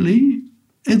legally,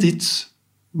 Edith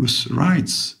was right.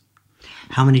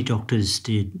 How many doctors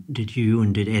did you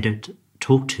and did Edith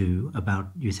talk to about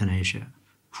euthanasia?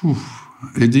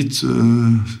 Edith,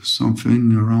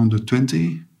 something around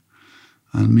 20,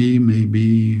 and me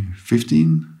maybe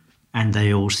 15. And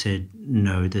they all said,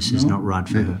 no, this is not right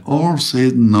for her. They all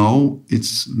said, no,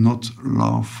 it's not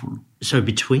lawful. So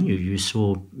between you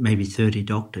saw maybe 30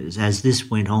 doctors. As this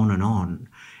went on,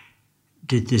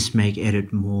 did this make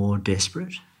Edith more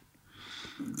desperate?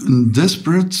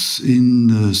 Desperate in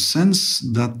the sense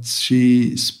that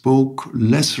she spoke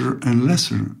lesser and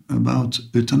lesser about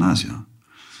euthanasia.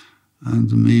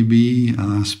 And maybe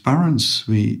as parents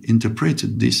we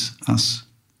interpreted this as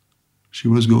she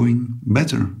was going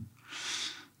better.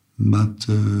 But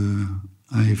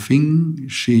I think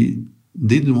she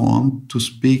didn't want to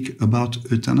speak about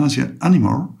euthanasia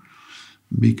anymore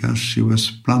because she was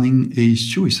planning a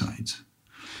suicide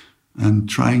and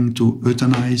trying to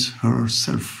euthanize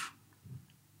herself.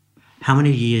 How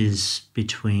many years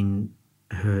between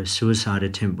her suicide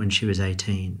attempt when she was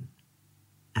 18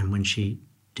 and when she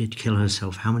did kill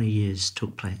herself, how many years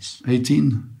took place?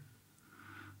 18.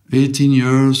 18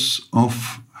 years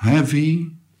of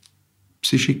heavy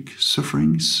psychic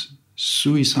sufferings,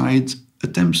 suicide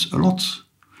attempts a lot,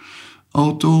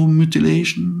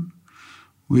 auto-mutilation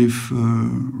with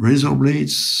razor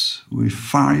blades, with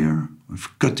fire, with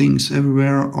cuttings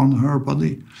everywhere on her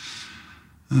body.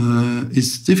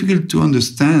 It's difficult to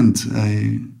understand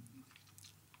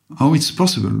how it's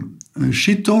possible.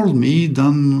 She told me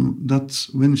then that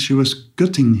when she was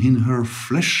cutting in her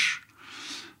flesh,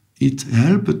 it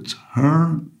helped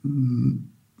her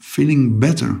feeling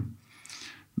better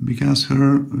because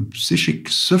her psychic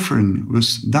suffering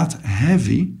was that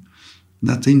heavy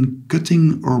that in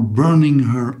cutting or burning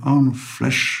her own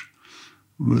flesh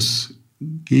was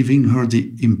giving her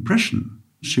the impression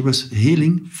she was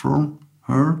healing from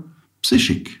her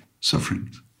psychic suffering.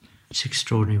 It's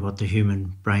extraordinary what the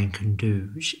human brain can do.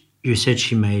 You said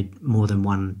she made more than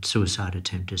one suicide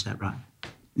attempt, is that right?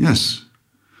 Yes,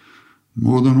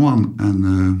 more than one.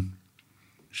 And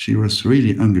she was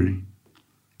really angry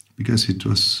because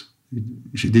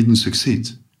she didn't succeed.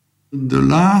 The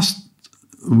last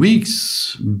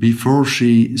weeks before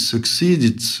she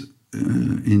succeeded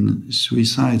in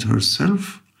suicide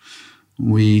herself,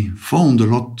 we phoned a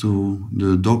lot to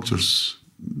the doctors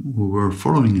who were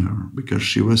following her because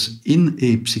she was in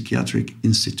a psychiatric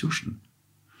institution.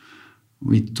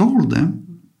 We told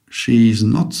them she is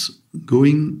not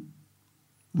going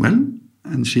well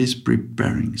and she is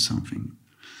preparing something.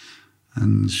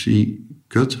 And she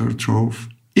cut her throat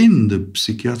in the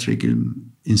psychiatric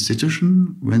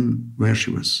institution where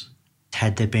she was.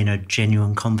 Had there been a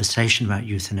genuine conversation about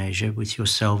euthanasia with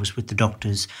yourselves, with the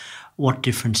doctors, what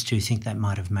difference do you think that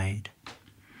might have made?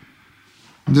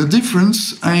 The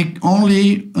difference, I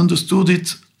only understood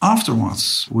it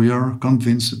afterwards. We are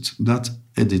convinced that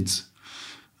Edith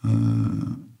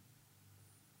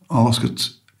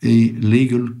asked a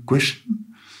legal question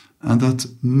and that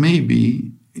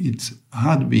maybe it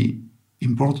had been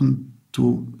important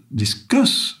to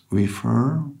discuss with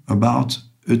her about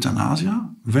euthanasia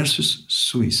versus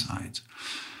suicide,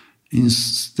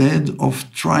 instead of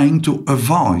trying to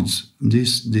avoid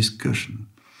this discussion.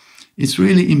 It's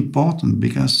really important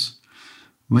because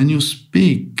when you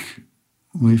speak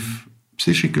with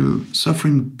psychical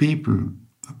suffering people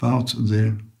about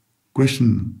their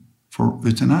question for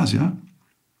euthanasia,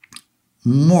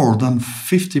 more than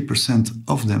 50%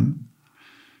 of them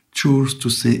choose to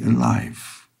stay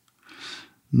alive.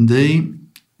 They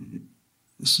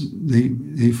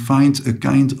find a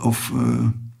kind of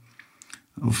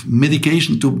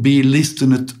medication to be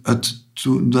listened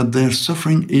to, that their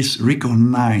suffering is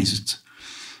recognized.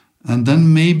 And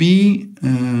then maybe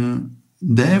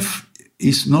death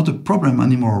is not a problem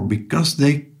anymore because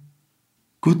they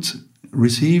could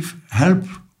receive help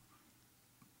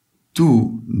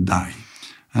to die.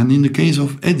 And in the case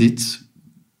of Edith,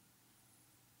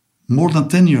 more than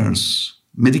 10 years,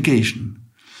 medication,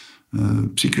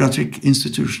 psychiatric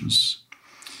institutions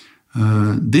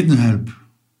didn't help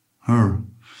her.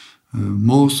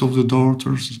 Most of the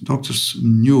doctors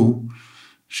knew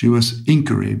she was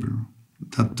incurable,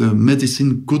 that the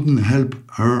medicine couldn't help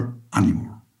her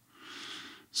anymore.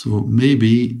 So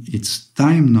maybe it's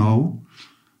time now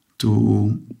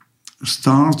to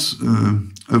start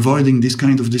avoiding this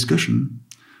kind of discussion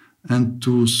and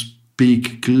to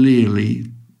speak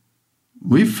clearly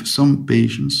with some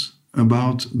patients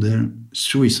about their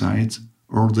suicide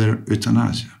or their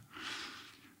euthanasia.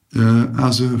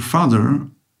 As a father,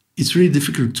 it's really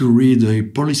difficult to read a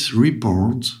police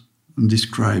report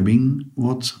describing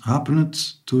what happened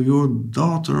to your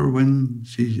daughter when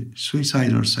she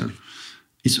suicided herself.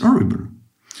 It's horrible.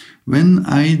 When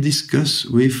I discuss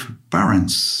with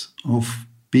parents of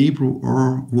people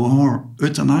who are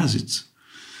euthanized,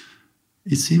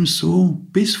 it seems so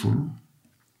peaceful.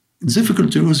 It's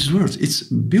difficult to use these words. It's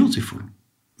beautiful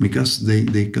because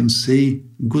they can say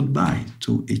goodbye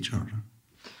to each other.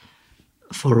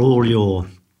 For all your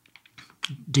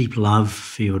deep love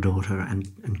for your daughter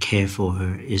and care for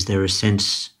her, is there a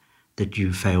sense that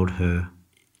you failed her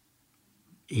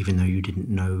even though you didn't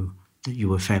know that you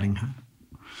were failing her?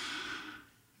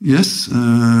 Yes.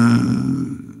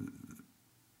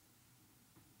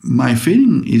 My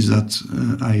feeling is that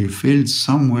I failed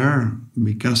somewhere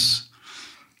because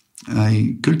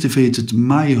I cultivated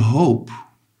my hope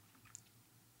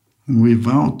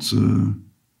without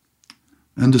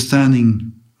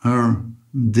understanding her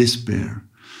despair.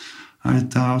 I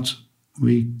thought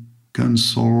we can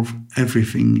solve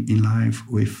everything in life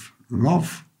with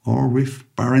love or with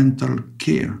parental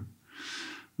care.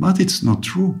 But it's not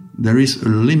true. There is a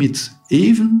limit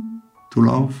even to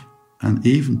love and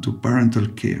even to parental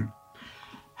care.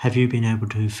 Have you been able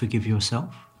to forgive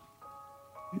yourself?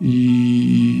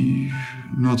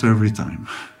 Not every time.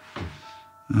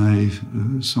 I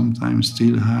sometimes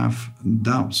still have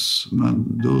doubts, but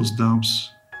those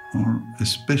doubts are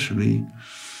especially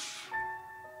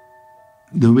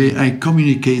the way I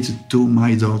communicated to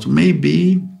my daughter.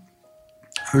 Maybe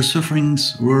her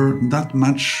sufferings were that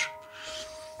much.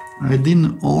 I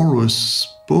didn't always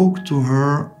spoke to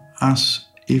her as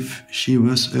if she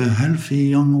was a healthy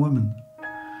young woman.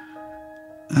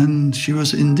 And she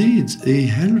was indeed a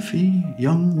healthy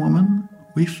young woman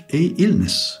with an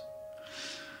illness.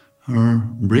 Her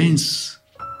brains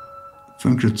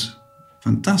functioned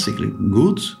fantastically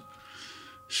good.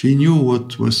 she knew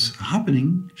what was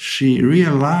happening. She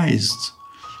realized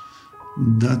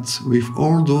that with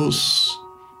all those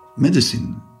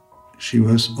medicine, she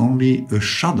was only a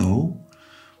shadow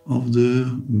of the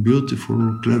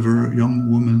beautiful, clever young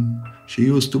woman she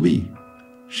used to be.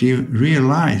 She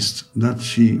realized that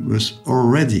she was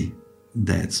already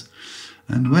dead.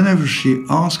 And whenever she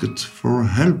asked for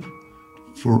help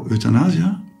for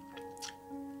euthanasia,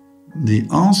 the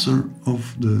answer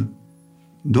of the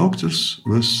doctors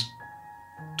was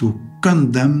to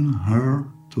condemn her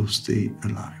to stay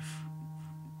alive.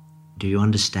 Do you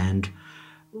understand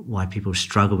why people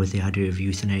struggle with the idea of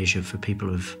euthanasia for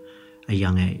people of a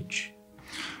young age?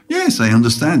 Yes, I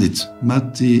understand it.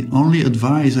 But the only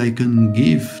advice I can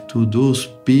give to those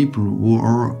people who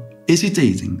are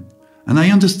hesitating, and I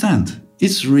understand,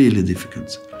 it's really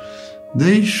difficult,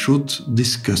 they should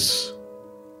discuss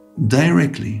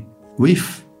directly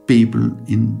with people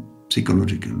in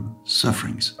psychological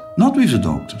sufferings. Not with the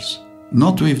doctors,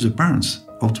 not with the parents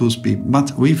of those people,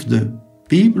 but with the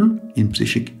people in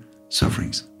psychic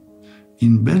sufferings.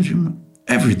 In Belgium,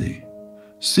 every day,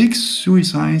 6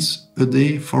 suicides a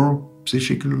day for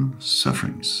psychical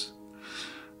sufferings.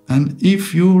 And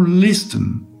if you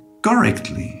listen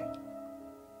correctly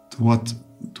to what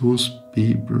those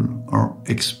people are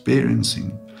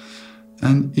experiencing,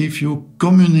 and if you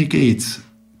communicate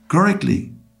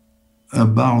correctly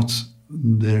about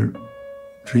their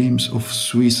dreams of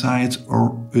suicide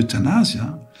or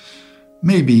euthanasia,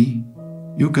 maybe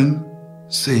you can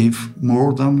save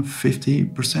more than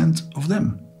 50% of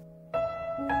them.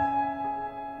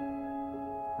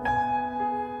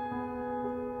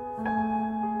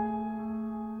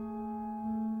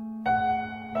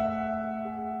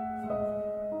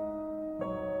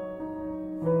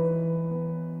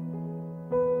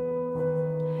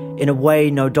 In a way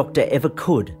no doctor ever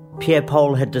could, Pierre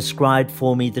Paul had described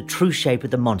for me the true shape of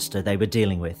the monster they were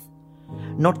dealing with.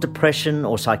 Not depression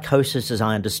or psychosis as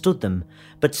I understood them,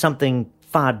 but something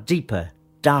far deeper,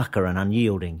 darker and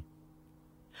unyielding.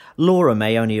 Laura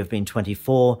may only have been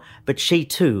 24, but she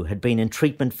too had been in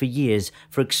treatment for years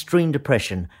for extreme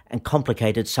depression and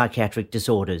complicated psychiatric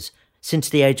disorders, since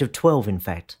the age of 12 in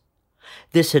fact.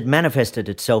 This had manifested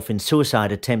itself in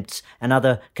suicide attempts and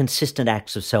other consistent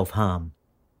acts of self-harm.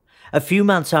 A few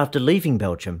months after leaving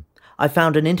Belgium, I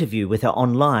found an interview with her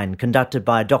online conducted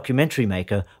by a documentary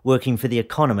maker working for The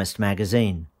Economist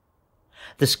magazine.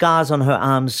 The scars on her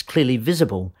arms clearly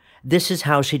visible, this is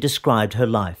how she described her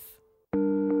life.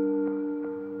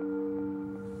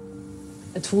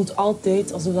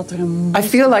 I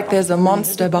feel like there's a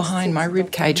monster behind my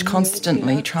ribcage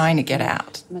constantly trying to get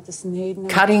out.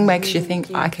 Cutting makes you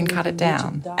think I can cut it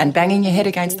down, and banging your head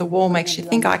against the wall makes you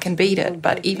think I can beat it,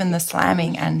 but even the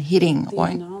slamming and hitting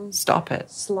won't stop it.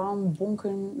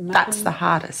 That's the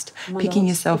hardest, picking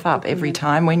yourself up every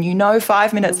time when you know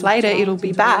 5 minutes later it'll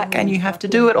be back and you have to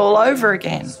do it all over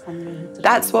again.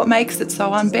 That's what makes it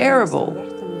so unbearable.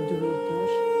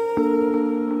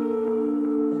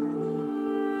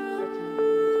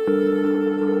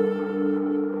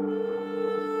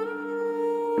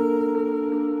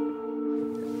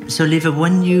 So, Lieve,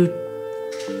 when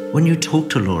you talk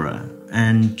to Laura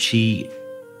and she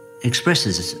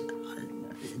expresses,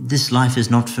 this life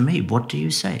is not for me, what do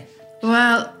you say?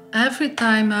 Well, every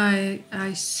time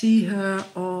I see her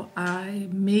or I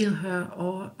mail her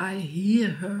or I hear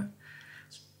her,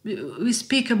 we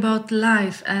speak about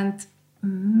life, and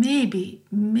maybe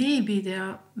there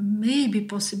are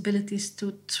possibilities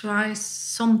to try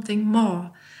something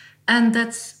more. And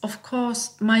that's, of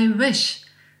course, my wish.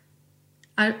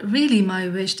 My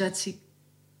wish that she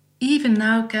even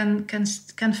now can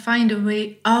find a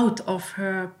way out of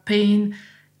her pain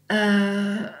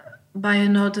by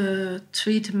another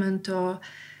treatment,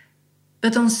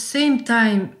 but on same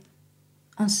time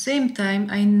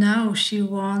I know she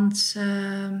wants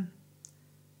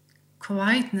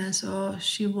quietness, or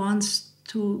she wants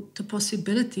the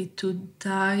possibility to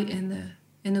die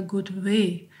in a good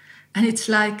way, and it's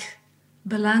like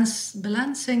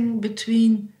balancing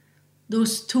between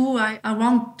those two. I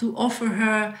want to offer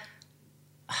her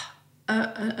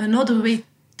another way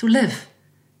to live.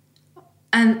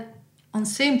 And on the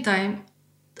same time,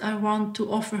 I want to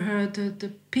offer her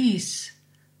the peace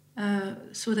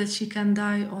so that she can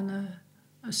die on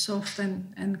a soft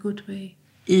and good way.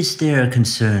 Is there a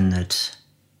concern that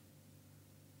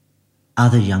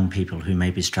other young people who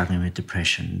may be struggling with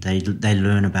depression, they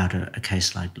learn about a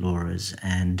case like Laura's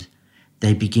and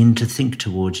they begin to think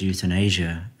towards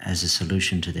euthanasia as a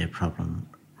solution to their problem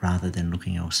rather than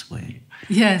looking elsewhere?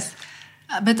 Yes,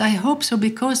 but I hope so,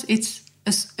 because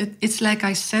it's like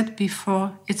I said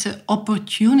before, it's an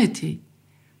opportunity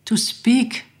to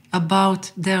speak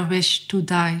about their wish to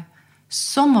die.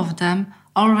 Some of them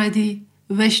already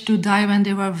wished to die when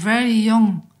they were very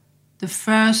young. The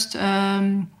first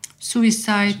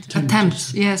suicide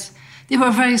attempts, yes, they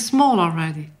were very small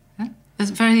already,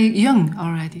 very young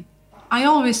already. I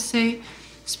always say,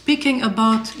 speaking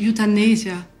about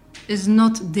euthanasia is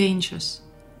not dangerous.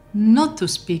 Not to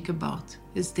speak about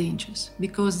is dangerous,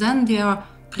 because then they are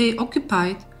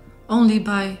preoccupied only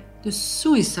by the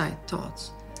suicide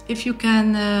thoughts. If you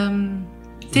can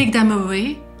take them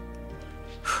away,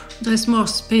 there's more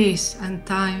space and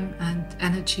time and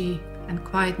energy and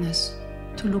quietness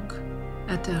to look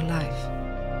at their life.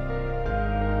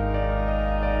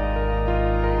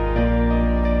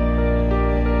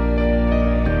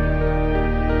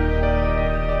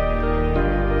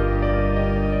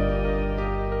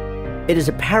 It is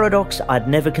a paradox I'd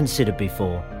never considered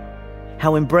before.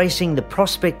 How embracing the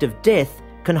prospect of death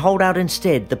can hold out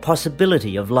instead the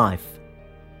possibility of life.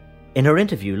 In her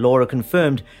interview, Laura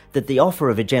confirmed that the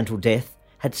offer of a gentle death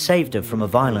had saved her from a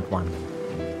violent one.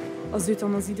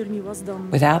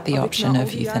 Without the option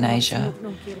of euthanasia,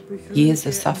 years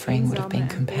of suffering would have been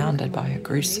compounded by a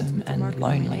gruesome and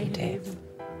lonely death.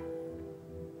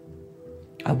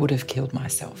 I would have killed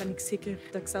myself.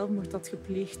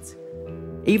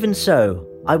 Even so,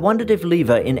 I wondered if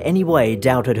Lieve in any way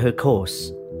doubted her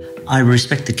course. I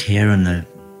respect the care and the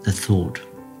thought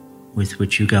with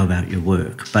which you go about your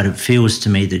work, but it feels to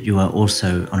me that you are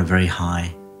also on a very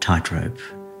high tightrope.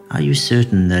 Are you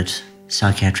certain that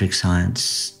psychiatric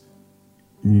science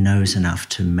knows enough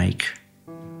to make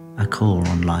a call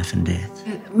on life and death?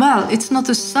 Well, it's not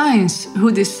the science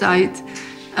who decide.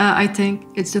 I think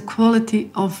it's the quality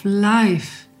of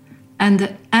life and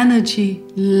the energy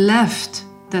left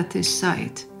that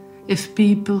decide if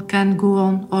people can go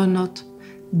on or not.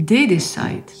 They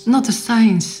decide, not the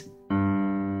science.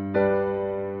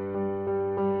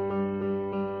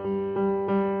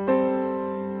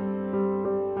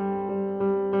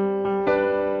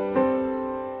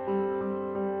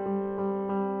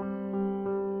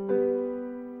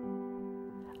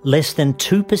 Less than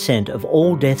 2% of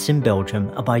all deaths in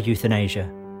Belgium are by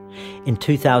euthanasia. In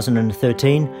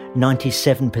 2013,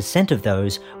 97% of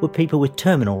those were people with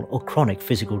terminal or chronic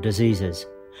physical diseases.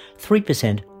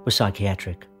 3% were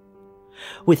psychiatric.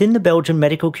 Within the Belgian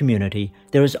medical community,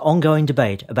 there is ongoing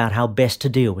debate about how best to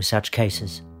deal with such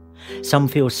cases. Some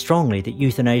feel strongly that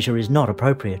euthanasia is not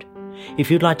appropriate.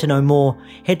 If you'd like to know more,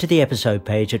 head to the episode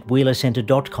page at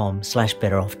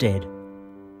wheelercentre.com/betteroffdead.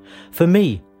 For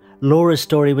me, Laura's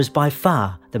story was by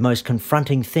far the most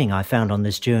confronting thing I found on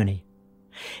this journey.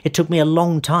 It took me a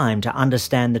long time to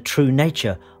understand the true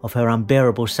nature of her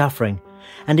unbearable suffering,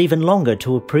 and even longer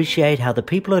to appreciate how the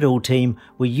people at Ultime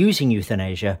were using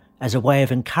euthanasia as a way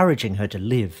of encouraging her to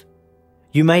live.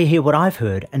 You may hear what I've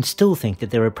heard and still think that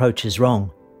their approach is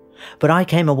wrong, but I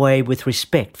came away with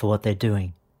respect for what they're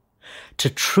doing.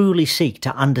 To truly seek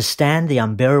to understand the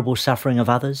unbearable suffering of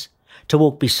others, to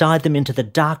walk beside them into the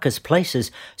darkest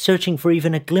places, searching for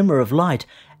even a glimmer of light,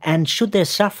 and should their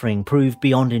suffering prove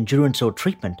beyond endurance or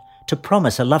treatment, to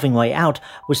promise a loving way out,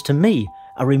 was to me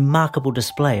a remarkable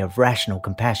display of rational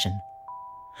compassion.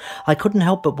 I couldn't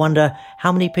help but wonder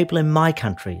how many people in my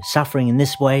country, suffering in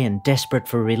this way and desperate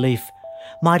for relief,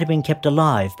 might have been kept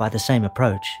alive by the same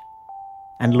approach.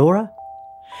 And Laura?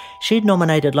 She'd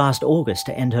nominated last August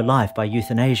to end her life by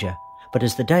euthanasia, but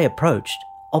as the day approached,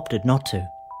 opted not to.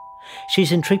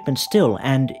 She's in treatment still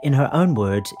and, in her own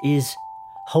words, is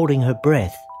holding her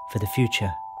breath for the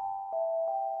future.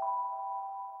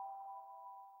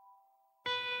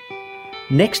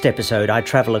 Next episode, I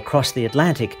travel across the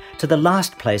Atlantic to the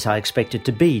last place I expected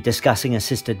to be discussing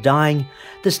assisted dying,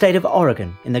 the state of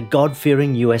Oregon in the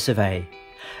God-fearing US of A.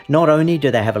 Not only do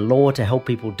they have a law to help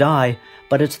people die,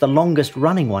 but it's the longest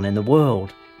running one in the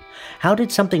world. How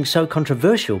did something so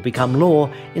controversial become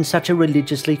law in such a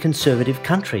religiously conservative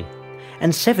country?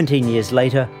 And 17 years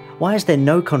later, why is there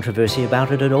no controversy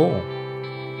about it at all?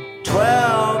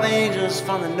 12 angels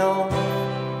from the north,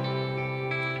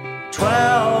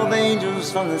 12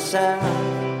 angels from the south,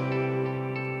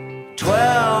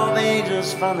 12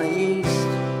 angels from the east,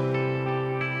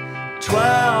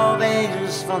 12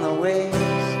 angels from the west.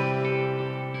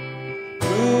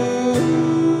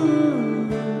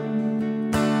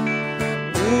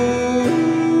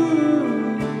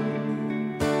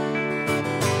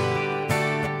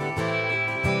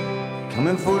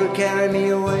 Coming for to carry me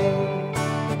away.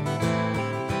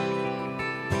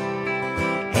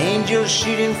 Angels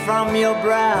shooting from your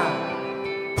brow,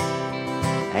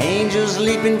 angels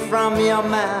leaping from your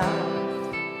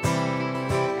mouth,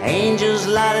 angels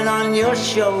lighting on your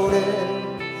shoulders,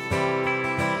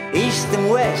 east and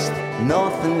west,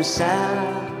 north and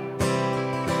south.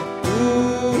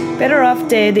 Better Off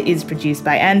Dead is produced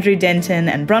by Andrew Denton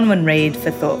and Bronwyn Reid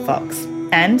for ThoughtFox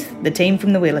and the team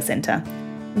from the Wheeler Centre.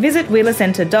 Visit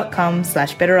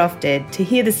wheelercentre.com/betteroffdead to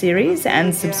hear the series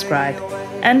and subscribe,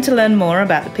 and to learn more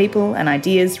about the people and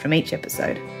ideas from each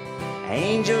episode.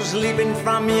 Angels leaping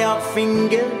from your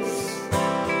fingers,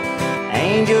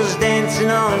 angels dancing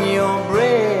on your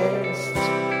breast,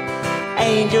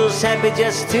 angels happy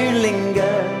just to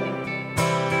linger,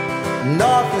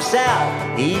 north and south,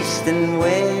 east and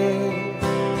west.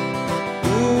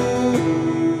 Ooh.